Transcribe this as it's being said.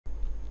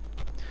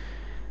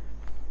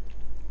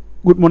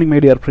Good morning, my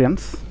dear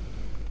friends.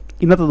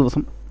 ഇന്നത്തെ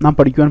ദിവസം നാം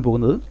പഠിക്കുവാൻ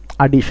പോകുന്നത്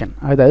അഡീഷൻ,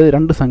 അതായത്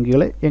രണ്ട്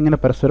സംഖ്യകളെ എങ്ങനെ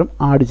പരസ്പരം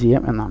ആഡ്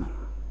ചെയ്യാം എന്നാണ്.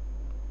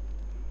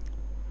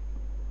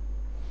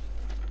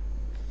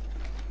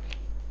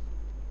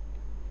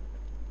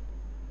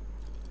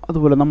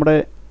 അതുപോലെ നമ്മുടെ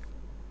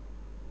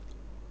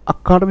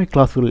അക്കാഡമിക്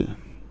ക്ലാസ്സുകളിൽ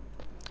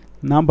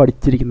നാം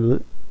പഠിച്ചിരിക്കുന്നത്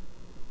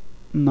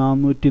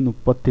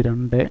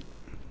 432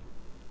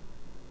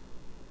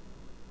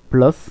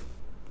 പ്ലസ്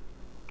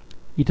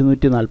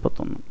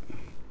 241.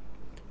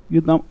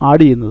 ഇത് നാം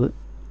ആഡ് ചെയ്യുന്നത്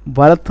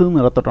വലത്ത് നിന്ന്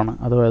ഇടത്തോട്ടാണ്,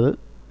 അതായത്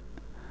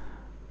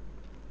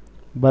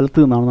വലത്ത്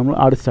നിന്നാണ് നമ്മൾ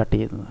ആഡ് സ്റ്റാർട്ട്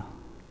ചെയ്യുന്നത്.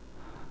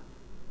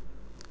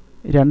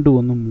 2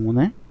 1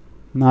 3,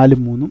 4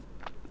 3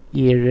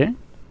 7,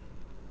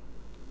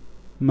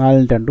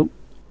 4 2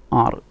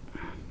 6.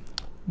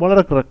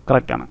 വളരെ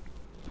കറക്റ്റാണ്.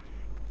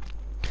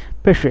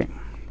 പക്ഷേ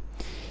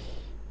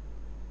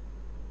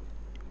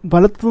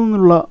വലത്തു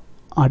നിന്നുള്ള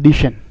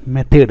അഡീഷൻ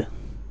മെത്തേഡ്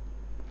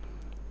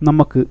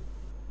നമുക്ക്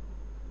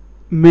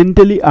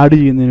മെൻ്റലി ആഡ്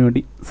ചെയ്യുന്നതിന്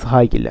വേണ്ടി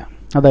സഹായിക്കില്ല.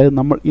 അതായത്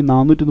നമ്മൾ ഈ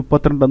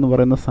 432 എന്ന്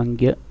പറയുന്ന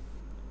സംഖ്യ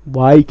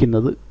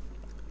വായിക്കുന്നത്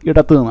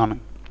ഇടത്തു നിന്നാണ്.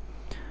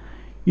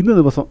 ഇന്ന്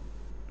ദിവസം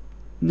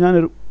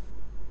ഞാനൊരു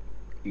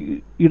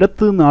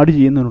ഇടത്തു നിന്ന് ആഡ്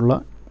ചെയ്യുന്നതിനുള്ള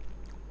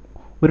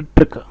ഒരു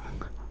ട്രിക്ക്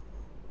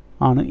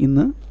ആണ്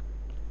ഇന്ന്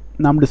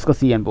നാം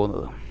ഡിസ്കസ് ചെയ്യാൻ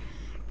പോകുന്നത്.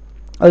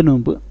 അതിനു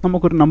മുമ്പ്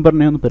നമുക്കൊരു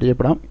നമ്പറിനെ ഒന്ന്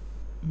പരിചയപ്പെടാം.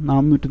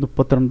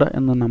 432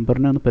 എന്ന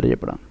നമ്പറിനെ ഒന്ന്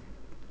പരിചയപ്പെടാം.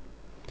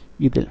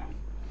 ഇതിൽ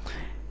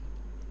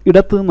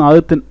ഇടത്തു നിന്ന്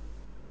ആദ്യത്തെ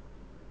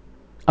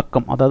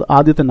അക്കം, അതായത്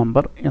ആദ്യത്തെ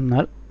നമ്പർ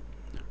എന്നാൽ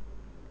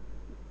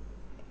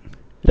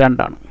 2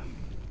 ആണ്,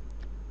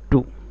 2.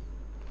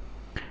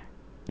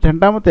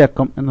 രണ്ടാമത്തെ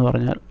അക്കം എന്ന്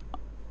പറഞ്ഞാൽ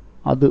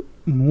അത്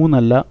 3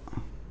 അല്ല,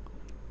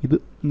 ഇത്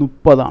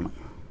 30 ആണ്.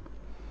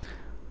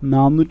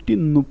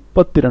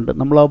 432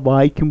 നമ്മൾ ആ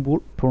വായിക്കുമ്പോൾ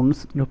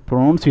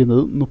പ്രൊണൗൺസ്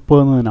ചെയ്യുന്നത് 30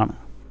 എന്നതിനാണ്.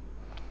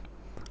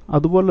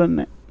 അതുപോലെ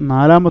തന്നെ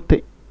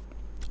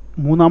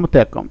മൂന്നാമത്തെ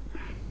അക്കം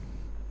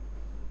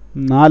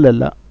 4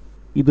 അല്ല,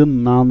 ഇത്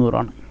 400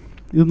 ആണ്.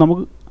 ഇത്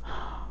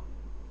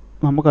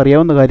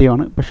നമുക്കറിയാവുന്ന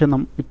കാര്യമാണ്, പക്ഷേ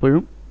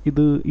ഇപ്പോഴും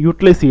ഇത്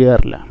യൂട്ടിലൈസ്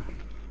ചെയ്യാറില്ല.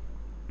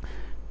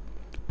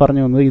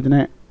 പറഞ്ഞു വന്നത്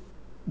ഇതിനെ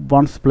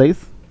 1s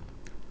place,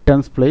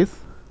 10s place,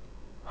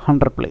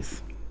 100 place.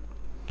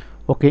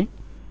 Okay,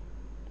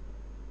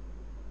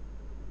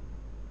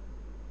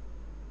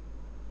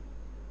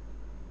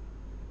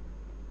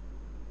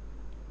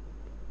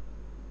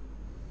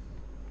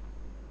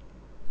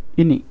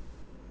 ഇനി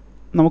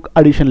നമുക്ക്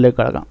അഡീഷനിലേക്ക്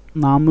കടക്കാം.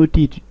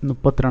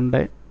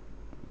 432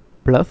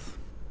 പ്ലസ്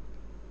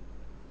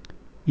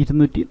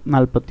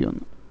 241.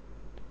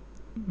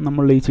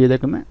 നമ്മൾ ഈ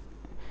ചെയ്തേക്കുന്ന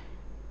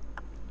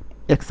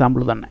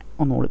എക്സാമ്പിൾ തന്നെ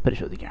ഒന്നുകൂടി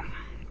പരിശോധിക്കാം.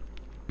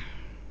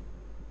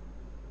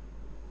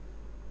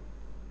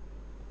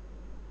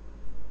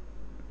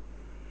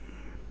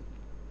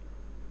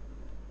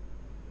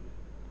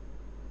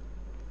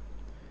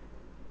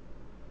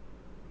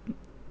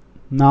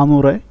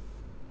 നാനൂറ്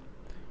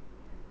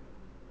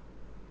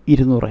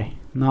 200,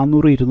 400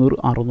 200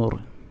 600.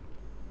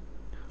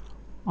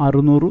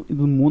 600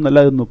 ഇത് 3 അല്ല,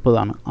 ഇത് 30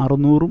 ആണ്.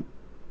 600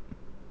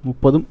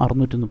 30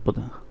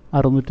 630,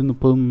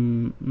 630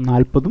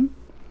 40,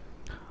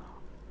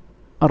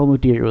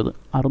 670,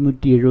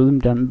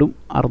 670 2,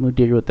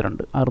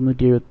 672,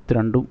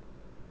 672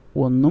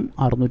 1,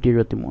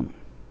 673.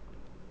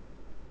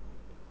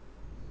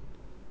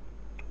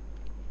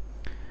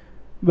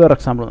 വേറെ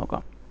എക്സാമ്പിൾ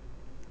നോക്കാം.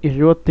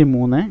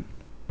 73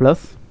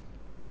 പ്ലസ്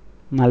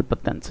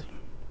 45.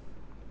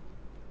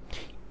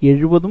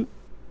 70,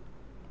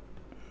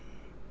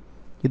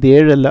 ഇത്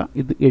 7 അല്ല,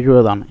 ഇത്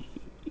 70 ആണ്.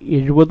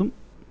 70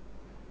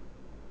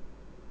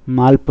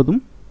 40,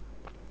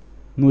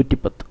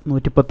 110,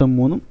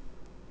 113,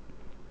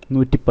 113,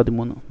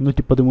 113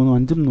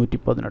 5,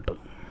 118.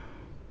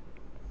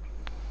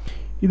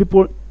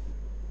 ഇതിപ്പോൾ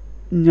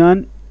ഞാൻ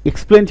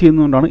എക്സ്പ്ലെയിൻ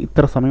ചെയ്യുന്നതുകൊണ്ടാണ്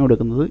ഇത്ര സമയം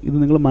എടുക്കുന്നത്. ഇത്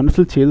നിങ്ങൾ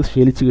മനസ്സിൽ ചെയ്ത്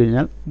ശീലിച്ചു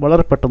കഴിഞ്ഞാൽ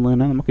വളരെ പെട്ടെന്ന്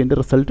തന്നെ നമുക്ക് ഇതിൻ്റെ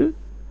റിസൾട്ട്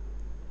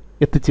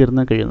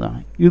എത്തിച്ചേർന്ന് കഴിയുന്നതാണ്.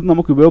 ഇത്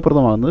നമുക്ക്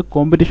ഉപയോഗപ്രദമാകുന്നത്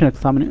കോമ്പറ്റീഷൻ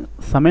എക്സാമിന്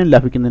സമയം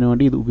ലാഭിക്കുന്നതിന്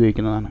വേണ്ടി ഇത്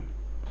ഉപയോഗിക്കുന്നതാണ്.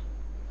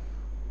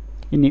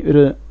 ഇനി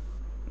ഒരു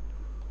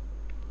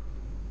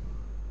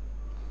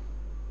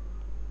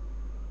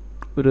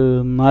ഒരു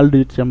 4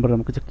 ഡിജിറ്റ് നമ്പർ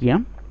നമുക്ക് ചെക്ക്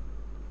ചെയ്യാം.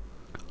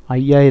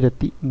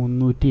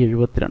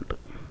 5372,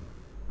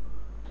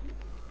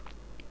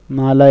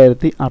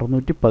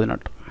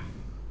 4618.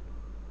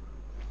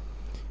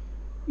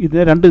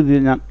 ഇതിനെ രണ്ട്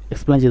രീതിയിൽ ഞാൻ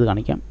എക്സ്പ്ലെയിൻ ചെയ്ത്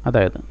കാണിക്കാം.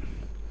 അതായത്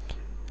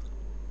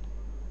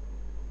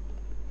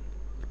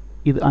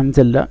ഇത് 5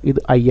 അല്ല, ഇത്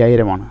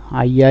 5000 ആണ്.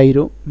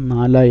 5000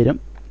 4000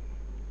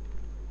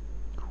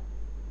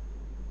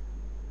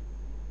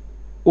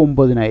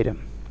 9000,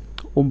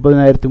 9300,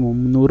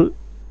 9900,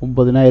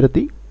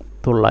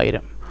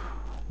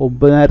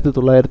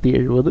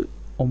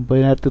 9970,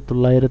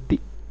 9980,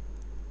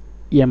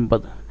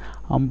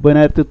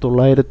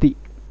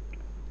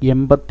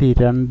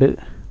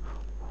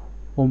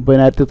 5982,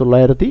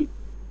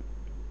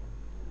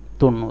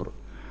 9990.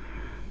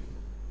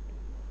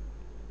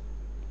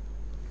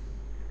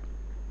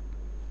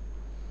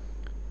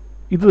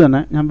 ഇത് തന്നെ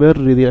ഞാൻ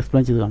വേറൊരു രീതിയിൽ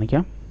എക്സ്പ്ലെയിൻ ചെയ്ത്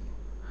കാണിക്കാം.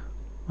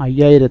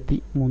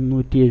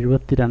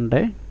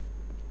 5372,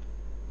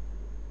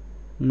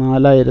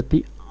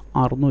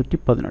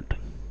 4618.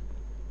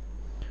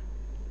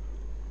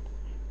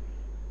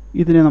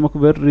 ഇതിനെ നമുക്ക്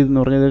വേറൊരു രീതി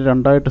എന്ന് പറഞ്ഞാൽ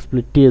രണ്ടായിട്ട്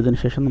സ്പ്ലിറ്റ് ചെയ്തതിന്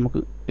ശേഷം നമുക്ക്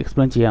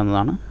എക്സ്പ്ലെയിൻ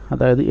ചെയ്യാവുന്നതാണ്.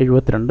 അതായത്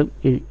 72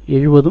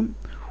 70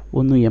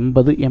 1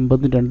 80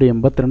 80 2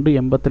 82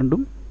 82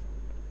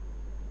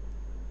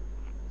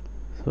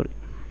 സോറി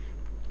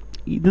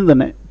ഇത്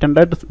തന്നെ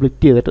രണ്ടായിട്ട്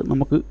സ്പ്ലിറ്റ് ചെയ്തിട്ട്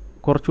നമുക്ക്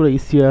കുറച്ചുകൂടെ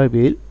ഈസിയായ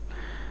വേയിൽ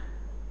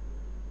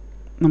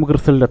നമുക്ക്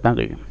റിസൾട്ട് എത്താൻ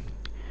കഴിയും.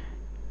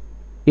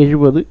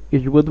 70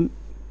 70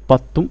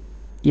 10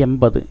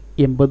 80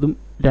 80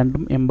 2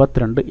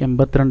 82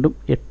 82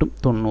 8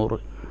 90.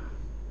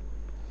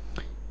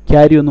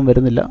 ക്യാരി ഒന്നും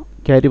വരുന്നില്ല.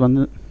 ക്യാരി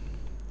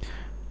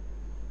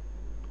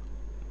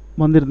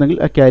വന്നിരുന്നെങ്കിൽ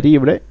ആ ക്യാരി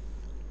ഇവിടെ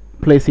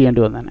പ്ലേസ്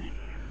ചെയ്യേണ്ടി വന്നേനെ.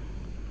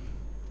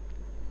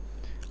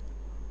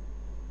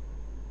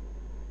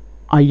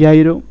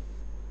 5000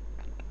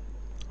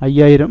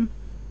 4000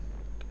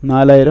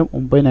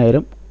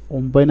 9000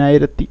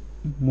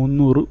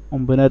 9300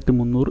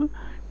 9300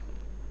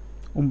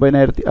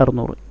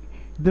 9600.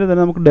 ഇതിന്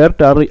തന്നെ നമുക്ക്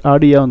ഡയറക്റ്റ്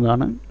ആഡ്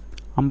ചെയ്യാവുന്നതാണ്.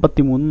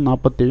 53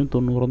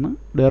 47 90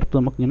 ഡയറക്റ്റ്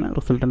നമുക്കിങ്ങനെ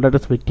റിസൾട്ട് രണ്ടായിട്ട്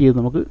സ്പ്ലിറ്റ് ചെയ്ത്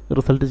നമുക്ക്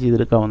റിസൾട്ട്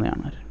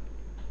ചെയ്തെടുക്കാവുന്നതാണ്.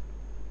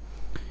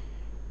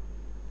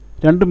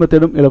 രണ്ട്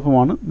മെത്തേഡും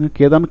എളുപ്പമാണ്.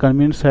 നിങ്ങൾക്ക് ഏതാണ്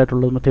കൺവീനിയൻസ്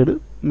ആയിട്ടുള്ള മെത്തേഡ്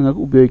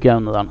നിങ്ങൾക്ക്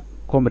ഉപയോഗിക്കാവുന്നതാണ്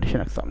കോമ്പറ്റീഷൻ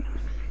എക്സാമിന്.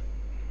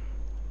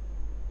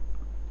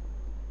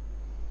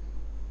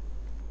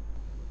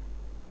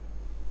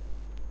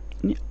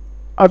 ഇനി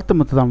അടുത്ത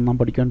മെത്തേഡാണ് നാം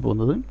പഠിക്കാൻ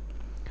പോകുന്നത്,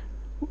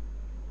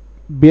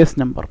 base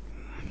number.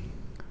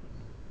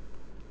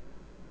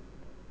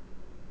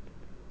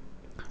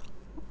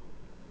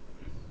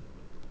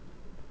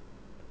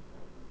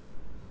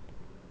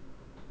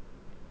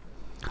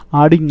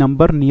 Adding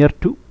number near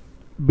to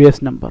base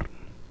number.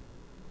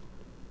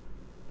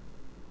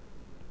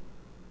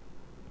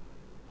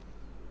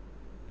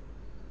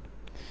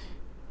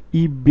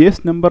 ഈ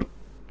ബേസ് നമ്പർ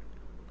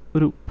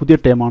ഒരു പുതിയ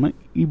ടേമാണ്.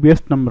 ഈ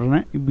ബേസ്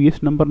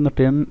നമ്പർ എന്ന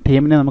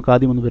ടേമിനെ നമുക്ക്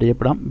ആദ്യം ഒന്ന്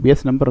പരിചയപ്പെടാം.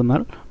 ബേസ് നമ്പർ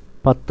എന്നാൽ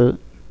 10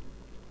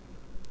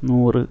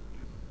 100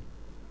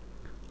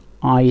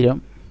 1000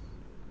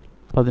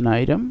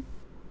 10000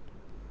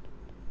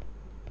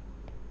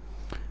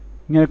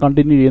 ഇങ്ങനെ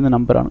കണ്ടിന്യൂ ചെയ്യുന്ന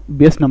നമ്പറാണ്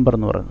ബേസ് നമ്പർ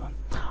എന്ന് പറയുന്നത്.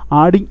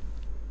 Adding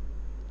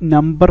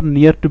number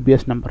near to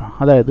base number,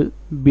 അതായത്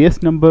ബേസ്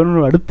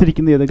നമ്പറിനോട്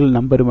അടുത്തിരിക്കുന്ന ഏതെങ്കിലും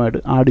നമ്പറുമായിട്ട്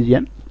ആഡ്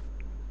ചെയ്യാൻ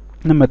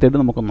മെത്തേഡ്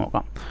നമുക്ക്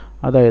നോക്കാം.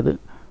 അതായത്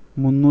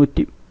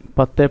 310 +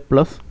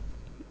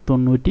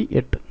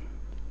 98.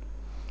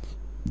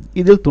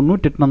 ഇതിൽ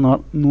 98 എന്ന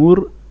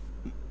 100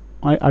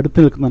 അടുത്ത്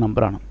നിൽക്കുന്ന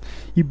നമ്പറാണ്.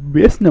 ഈ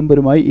ബേസ്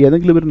നമ്പറുമായി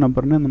ഏതെങ്കിലും ഒരു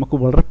നമ്പറിനെ നമുക്ക്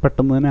വളരെ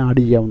പെട്ടെന്ന് തന്നെ ആഡ്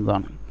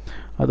ചെയ്യാവുന്നതാണ്.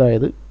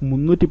 അതായത്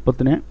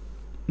 310നെ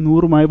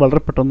 100മായി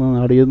വളരെ പെട്ടെന്ന്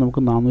ആഡ് ചെയ്ത്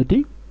നമുക്ക് 410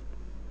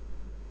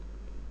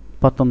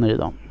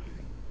 എഴുതാം.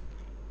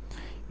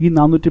 ഈ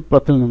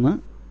 410ൽ നിന്ന്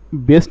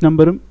ബേസ്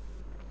നമ്പറും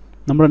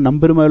നമ്മുടെ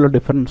നമ്പറുമായുള്ള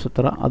ഡിഫറൻസ്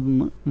എത്ര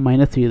അതൊന്ന്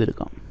മൈനസ്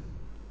ചെയ്തെടുക്കാം.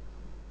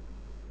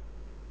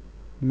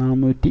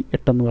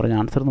 408 എന്ന് പറഞ്ഞ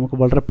ആൻസർ നമുക്ക്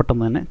വളരെ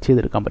പെട്ടെന്ന് തന്നെ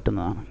ചെയ്തെടുക്കാൻ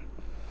പറ്റുന്നതാണ്.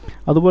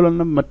 അതുപോലെ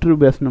തന്നെ മറ്റൊരു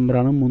ബേസ്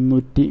നമ്പറാണ്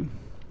 310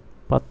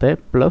 +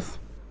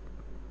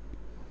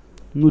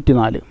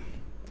 104.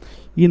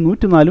 ഈ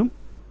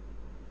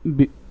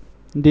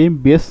 104ൻ്റെയും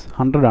ബേസ്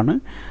 100 ആണ്.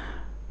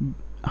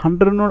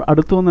 100നോട്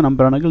അടുത്ത് വന്ന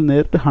നമ്പറാണെങ്കിൽ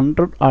നേരിട്ട്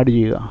 100 ആഡ്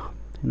ചെയ്യുക.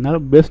 എന്നാൽ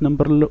ബേസ്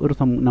നമ്പറിൽ ഒരു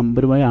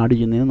നമ്പറുമായി ആഡ്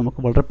ചെയ്യുന്നതിന് നമുക്ക്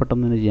വളരെ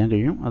പെട്ടെന്ന് തന്നെ ചെയ്യാൻ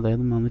കഴിയും.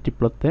 അതായത്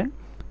 410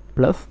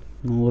 +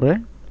 100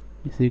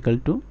 =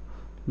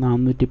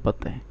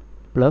 410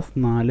 +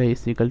 4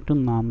 =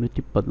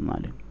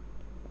 414.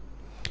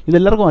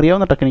 ഇതെല്ലാവർക്കും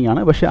അറിയാവുന്ന ടെക്നിക്കാണ്,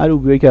 പക്ഷേ ആരും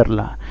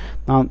ഉപയോഗിക്കാറില്ല.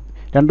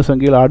 രണ്ട്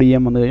സംഖ്യകൾ ആഡ്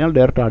ചെയ്യാൻ വന്നു കഴിഞ്ഞാൽ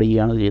ഡയറക്റ്റ് ആഡ്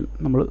ചെയ്യുകയാണ്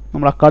ചെയ്യുന്നത്.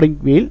 നമ്മൾ അക്കാഡിംഗ്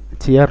വേയിൽ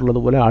ചെയ്യാറുള്ളത്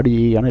പോലെ ആഡ്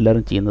ചെയ്യുകയാണ്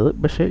എല്ലാവരും ചെയ്യുന്നത്.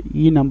 പക്ഷേ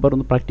ഈ നമ്പർ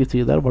ഒന്ന് പ്രാക്ടീസ്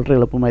ചെയ്താൽ വളരെ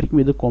എളുപ്പമായിരിക്കും.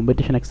 ഇത്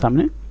കോമ്പറ്റീഷൻ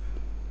എക്സാമിന്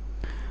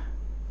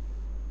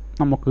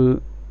നമുക്ക്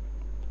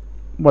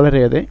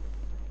വളരെയേറെ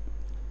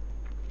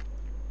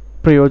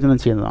പ്രയോജനം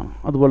ചെയ്യുന്നതാണ്.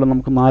 അതുപോലെ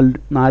നമുക്ക്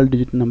 4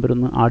 ഡിജിറ്റ് നമ്പർ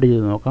ഒന്ന് ആഡ്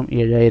ചെയ്ത് നോക്കാം.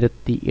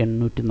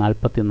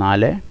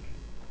 7844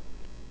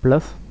 +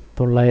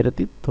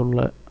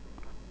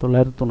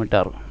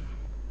 996.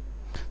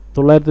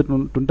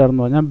 996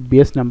 എന്ന് പറഞ്ഞാൽ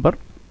ബേസ് നമ്പർ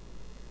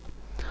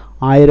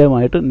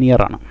 1000മായിട്ട്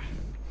നിയറാണ്.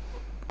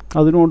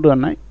 അതുകൊണ്ട്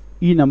തന്നെ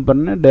ഈ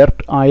നമ്പറിനെ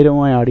ഡയറക്റ്റ്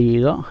 1000മായി ആഡ്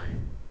ചെയ്യുക.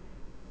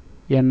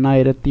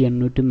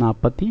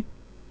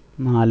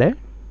 8844.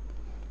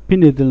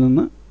 പിന്നെ ഇതിൽ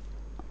നിന്ന്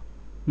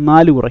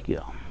 4 കുറയ്ക്കുക.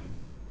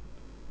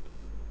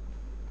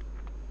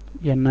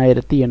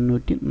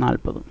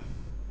 8840.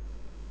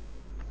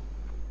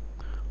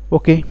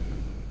 Okay,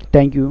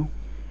 thank you.